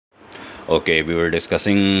Okay, we were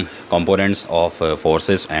discussing components of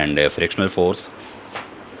forces and frictional force.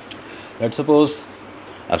 Let's suppose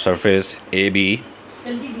a surface AB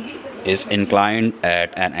is inclined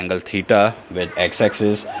at an angle theta with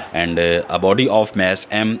x-axis, and a body of mass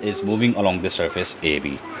m is moving along the surface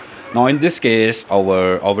AB. Now in this case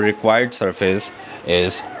our required surface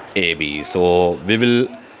is AB, so we will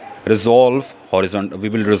resolve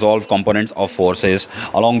components of forces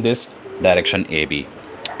along this direction AB.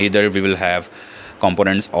 Either we will have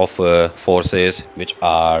components of forces which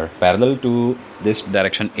are parallel to this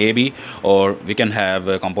direction AB, or we can have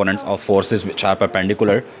components of forces which are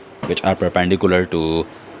perpendicular to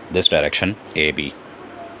this direction AB.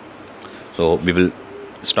 So we will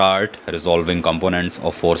start resolving components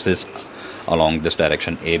of forces along this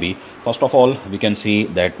direction AB. First of all, we can see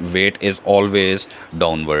that weight is always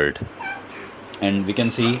downward, and we can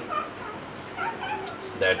see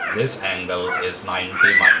that this angle is 90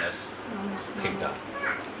 minus theta.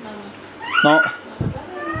 Now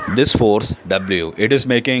this force W, it is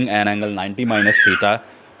making an angle 90 minus theta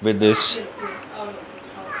with this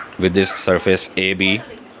surface AB,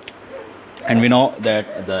 and we know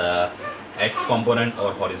that the x component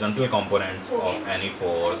or horizontal components of any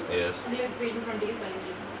force is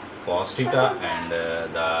cos theta, and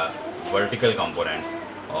the vertical component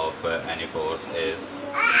of any force is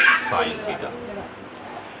sin theta.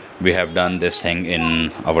 We have done this thing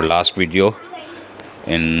in our last video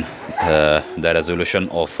in the resolution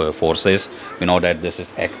of forces. We know that this is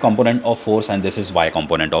x component of force and this is y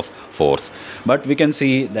component of force, but we can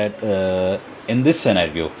see that in this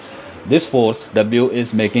scenario this force W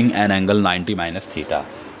is making an angle 90 minus theta.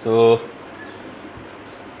 So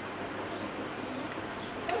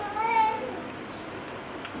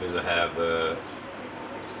we will have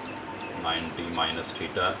 90 minus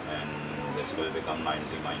theta, and this will become 90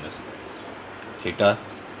 minus theta.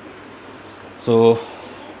 So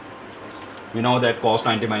we know that cos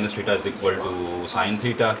 90 minus theta is equal to sin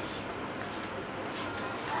theta,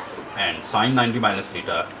 and sin 90 minus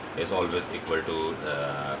theta is always equal to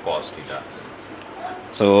cos theta.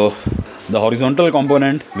 So the horizontal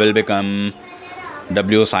component will become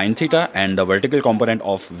W sin theta, and the vertical component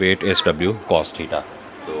of weight is W cos theta.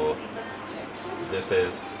 So this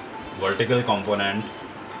is vertical component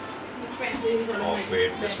of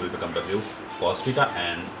weight, this will become W cos theta,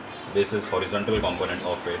 and this is horizontal component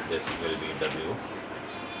of weight, this will be W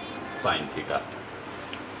sin theta.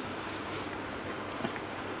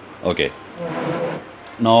 Okay,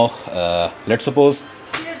 now let's suppose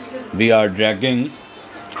we are dragging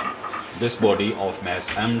this body of mass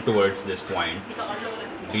m towards this point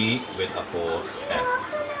B with a force F,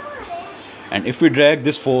 and if we drag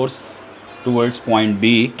this force towards point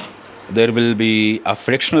B, there will be a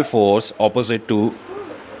frictional force opposite to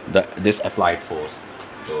this applied force.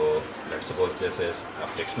 So let's suppose this is a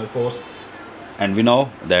frictional force, and we know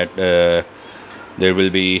that there will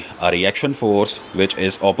be a reaction force which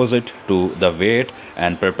is opposite to the weight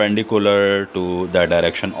and perpendicular to the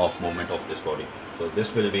direction of movement of this body. So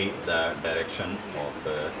this will be the direction of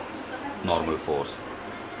normal force.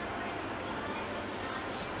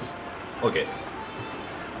 Okay,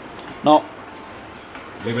 now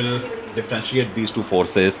we will differentiate these two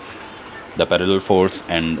forces, the parallel force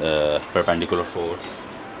and perpendicular force.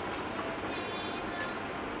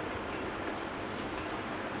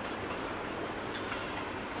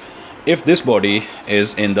 If this body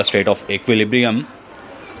is in the state of equilibrium,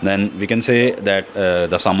 then we can say that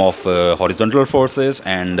the sum of horizontal forces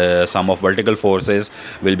and sum of vertical forces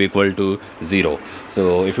will be equal to 0.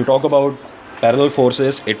 So if you talk about parallel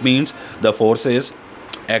forces, it means the forces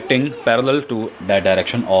acting parallel to the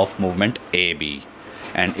direction of movement AB.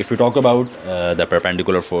 And if we talk about the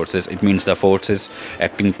perpendicular forces, it means the forces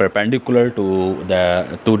acting perpendicular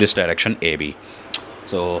to this direction AB.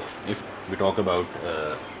 So if we talk about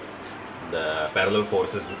the parallel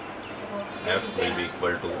forces, F will be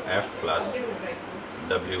equal to F plus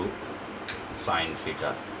W sin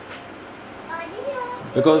theta,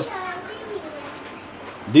 because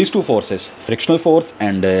these two forces, frictional force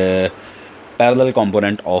and parallel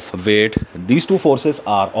component of weight, these two forces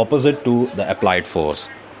are opposite to the applied force.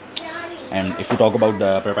 And if we talk about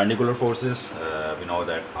the perpendicular forces, we know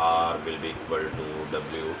that R will be equal to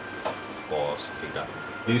W cos theta.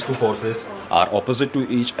 These two forces are opposite to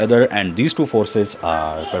each other, and these two forces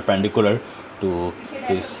are perpendicular to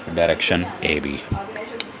this direction AB.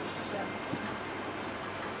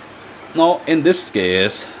 Now in this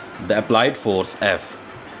case, the applied force F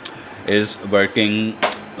is working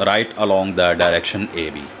right along the direction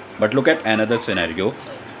AB. But look at another scenario,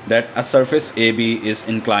 that a surface AB is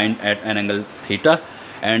inclined at an angle theta,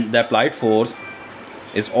 and the applied force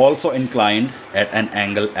is also inclined at an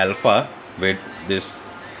angle alpha with this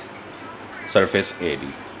surface AB,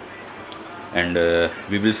 and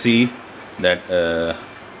we will see that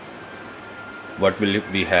what will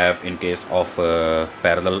we have in case of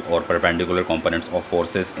parallel or perpendicular components of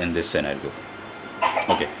forces in this scenario.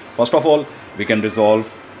 Okay, first of all, we can resolve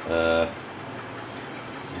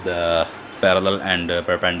the parallel and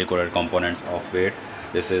perpendicular components of weight.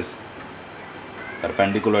 This is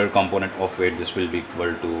perpendicular component of weight, this will be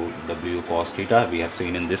equal to W cos theta, we have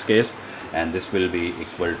seen in this case, and this will be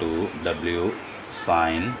equal to W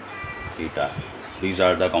sin theta. These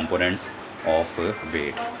are the components of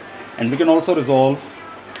weight. And we can also resolve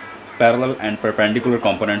parallel and perpendicular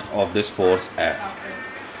components of this force F.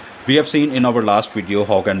 We have seen in our last video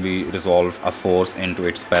how can we resolve a force into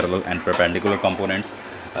its parallel and perpendicular components.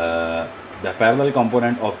 The parallel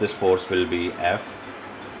component of this force will be F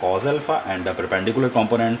cos alpha, and the perpendicular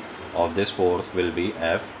component of this force will be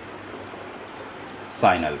F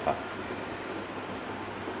sin alpha.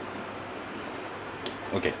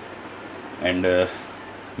 Okay, and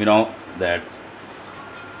we know that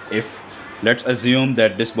if, let's assume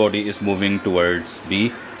that this body is moving towards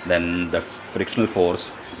B, then the frictional force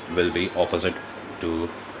will be opposite to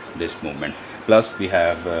this movement, plus we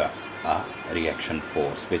have a reaction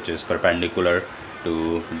force which is perpendicular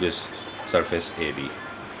to this surface AB.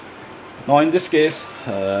 Now in this case,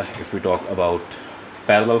 if we talk about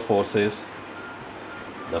parallel forces,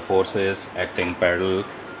 the forces acting parallel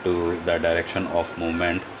to the direction of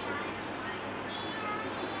movement,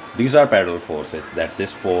 these are parallel forces, that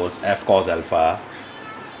this force F cos alpha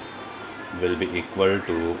will be equal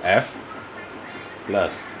to F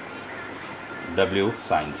plus W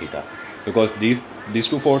sin theta, because these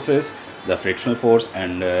two forces, the frictional force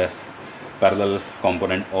and parallel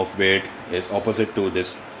component of weight, is opposite to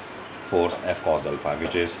this force F cos alpha,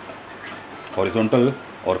 which is horizontal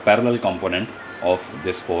or parallel component of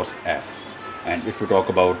this force F. And if we talk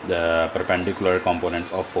about the perpendicular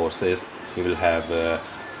components of forces, we will have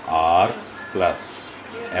R plus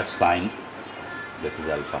F sin, this is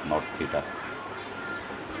alpha not theta,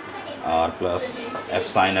 R plus F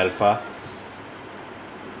sin alpha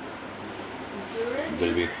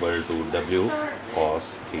will be equal to W cos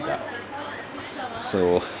theta.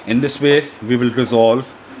 So in this way we will resolve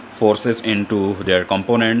forces into their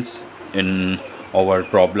components in our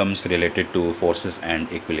problems related to forces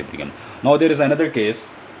and equilibrium. Now there is another case,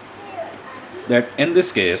 that in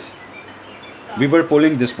this case we were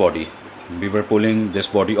pulling this body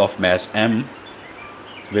of mass M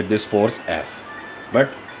with this force F, but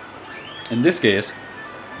in this case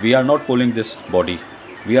we are not pulling this body,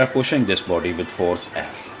 we are pushing this body with force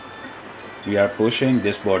F. We are pushing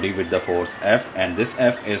this body with the force F, and this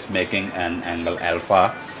F is making an angle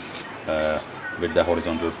alpha with the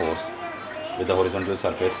horizontal force, with the horizontal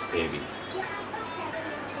surface AB.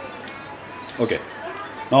 Okay,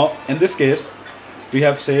 now in this case we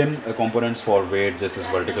have same components for weight. This is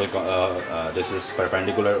vertical, this is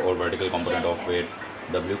perpendicular or vertical component of weight,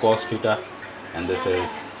 W cos theta, and this is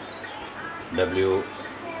W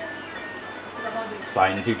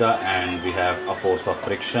sin theta, and we have a force of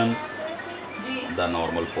friction, the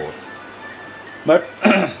normal force. But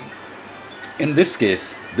in this case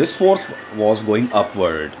this force was going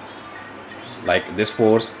upward, like this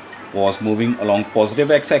force was moving along positive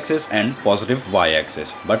x-axis and positive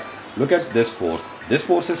y-axis, but look at this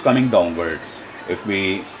force is coming downward. If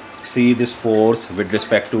we see this force with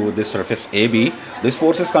respect to this surface AB, this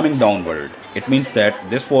force is coming downward. It means that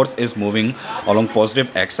this force is moving along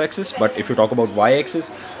positive x-axis, but if you talk about y-axis,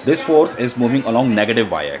 this force is moving along negative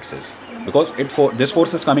y-axis, because this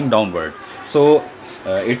force is coming downward. So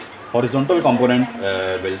its horizontal component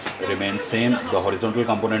will remain same. The horizontal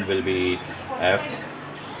component will be F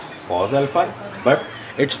cos alpha, but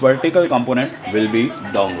its vertical component will be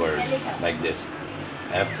downward, like this,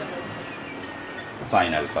 F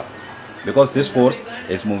sin alpha, because this force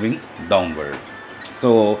is moving downward.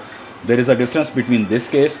 So there is a difference between this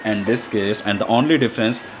case, and the only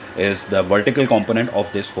difference is the vertical component of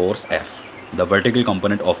this force F. The vertical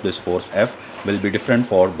component of this force F will be different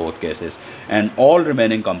for both cases, and all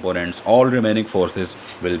remaining components, all remaining forces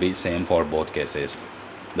will be same for both cases.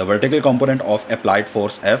 The vertical component of applied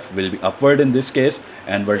force F will be upward in this case,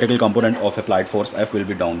 and vertical component of applied force F will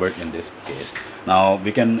be downward in this case. Now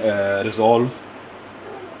we can resolve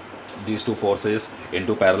these two forces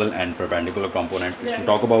into parallel and perpendicular components. If we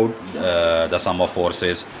talk about the sum of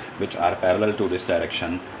forces which are parallel to this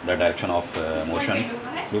direction, the direction of motion,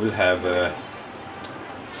 we will have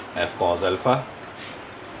F cos alpha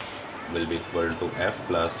will be equal to F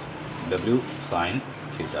plus W sin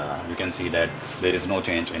theta. You can see that there is no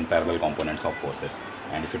change in parallel components of forces.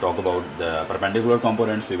 And if you talk about the perpendicular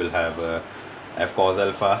components, we will have f cos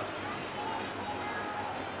alpha,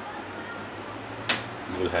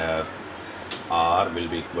 we will have r will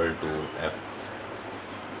be equal to f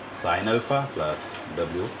sin alpha plus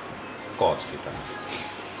w cos theta.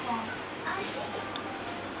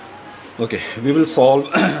 Okay, we will solve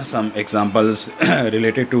some examples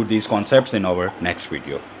related to these concepts in our next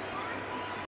video.